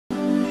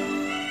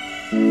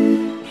Hi,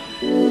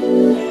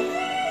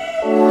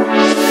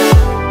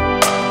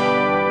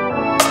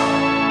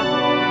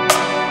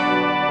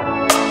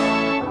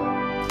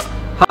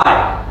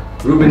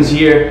 Rubens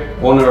here,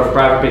 owner of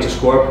Private Painters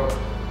Corp.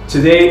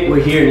 Today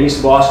we're here in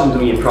East Boston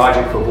doing a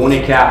project for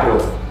Bonet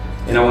Capital,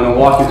 and I want to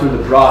walk you through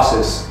the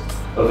process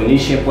of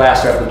Venetian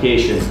Plaster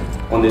application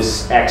on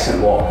this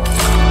accent wall.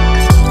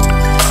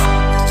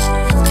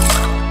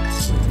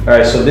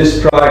 Alright, so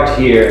this product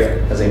here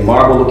has a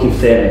marble looking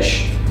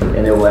finish,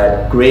 and it will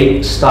add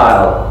great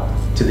style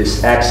to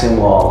this accent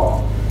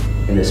wall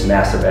in this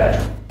master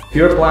bedroom. If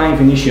you're applying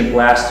Venetian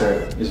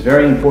Plaster, it's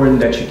very important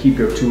that you keep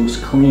your tools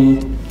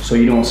clean so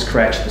you don't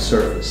scratch the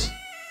surface.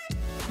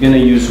 You're going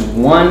to use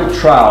one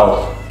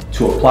trowel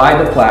to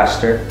apply the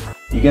plaster.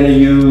 You're going to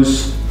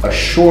use a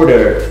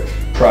shorter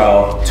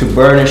trowel to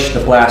burnish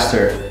the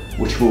plaster,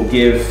 which will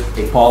give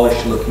a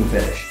polished looking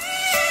finish.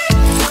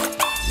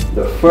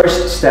 The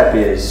first step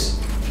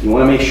is you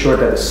want to make sure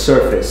that the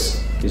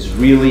surface is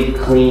really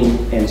clean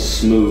and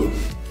smooth.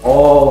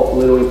 All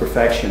little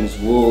imperfections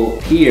will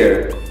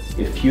appear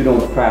if you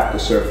don't prep the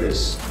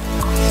surface.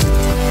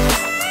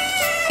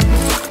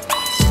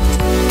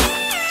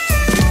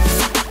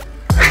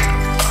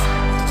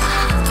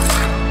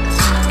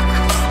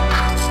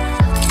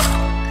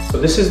 So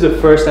this is the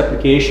first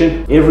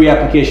application.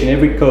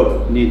 Every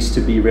coat needs to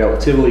be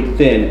relatively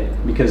thin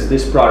because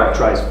this product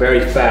dries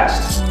very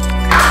fast.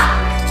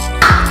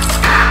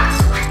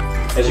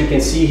 As you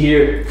can see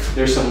here,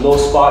 there's some low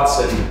spots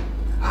and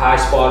high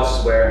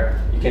spots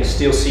where you can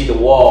still see the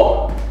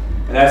wall.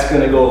 And that's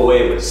going to go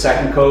away with the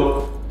second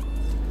coat.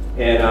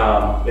 And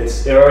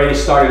it already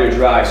started to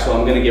dry, so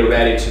I'm going to get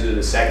ready to do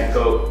the second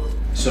coat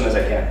as soon as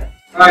I can.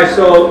 Alright,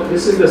 so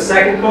this is the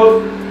second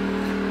coat.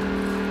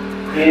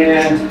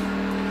 And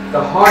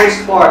the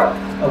hardest part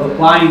of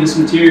applying this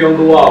material on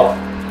the wall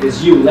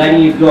is you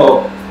letting it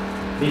go,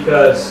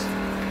 because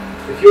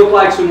if you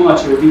apply too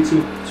much, it will be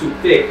too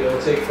thick. It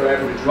will take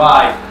forever to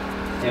dry,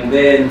 and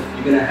then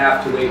you're going to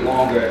have to wait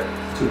longer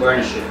to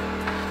burnish it.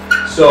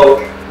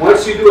 So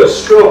once you do a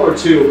stroke or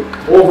two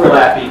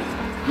overlapping,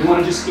 you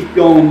want to just keep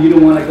going. You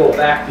don't want to go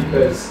back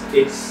because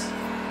it's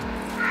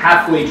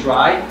halfway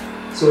dry,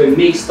 so it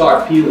may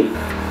start peeling.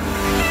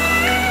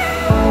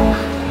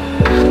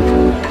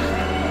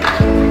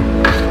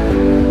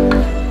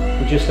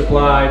 We just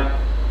applied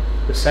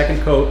the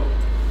second coat,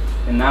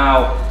 and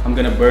now I'm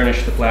going to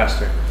burnish the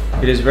plaster.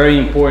 It is very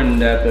important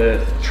that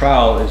the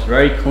trowel is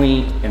very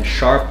clean and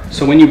sharp.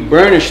 So when you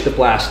burnish the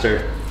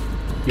plaster,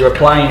 you're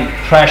applying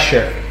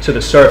pressure to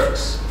the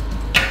surface.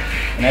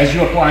 And as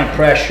you apply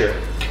pressure,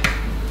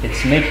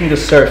 it's making the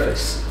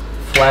surface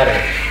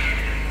flatter.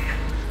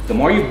 The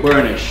more you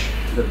burnish,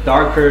 the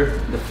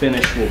darker the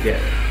finish will get.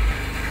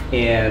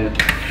 And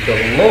the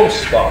low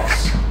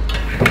spots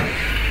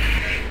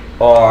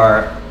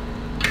are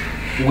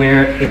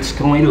where it's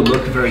going to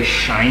look very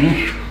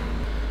shiny.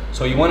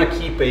 So you want to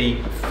keep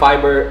a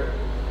fiber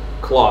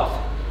cloth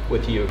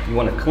with you. You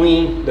want to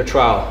clean the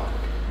trowel,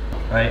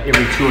 right,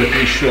 every 2 or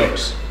 3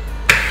 strokes.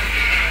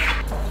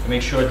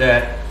 Make sure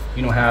that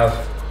you don't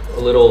have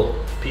little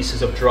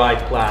pieces of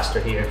dried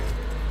plaster here,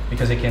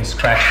 because it can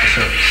scratch the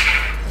surface.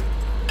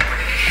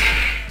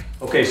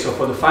 Okay, so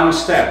for the final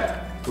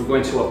step, we're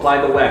going to apply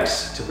the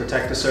wax to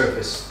protect the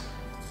surface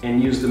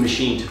and use the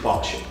machine to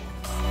polish it.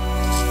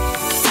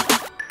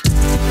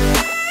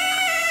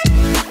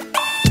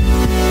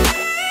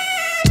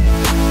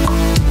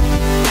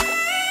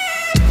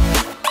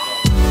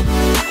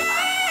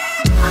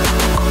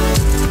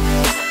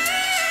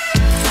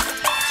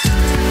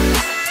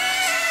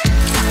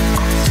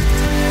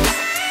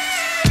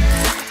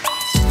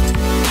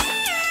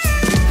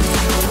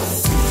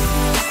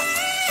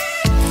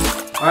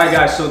 Alright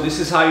guys, so this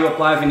is how you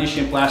apply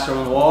Venetian Plaster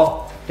on the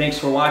wall. Thanks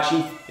for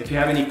watching. If you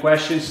have any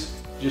questions,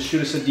 just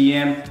shoot us a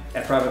DM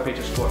at Private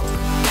Painters Corp.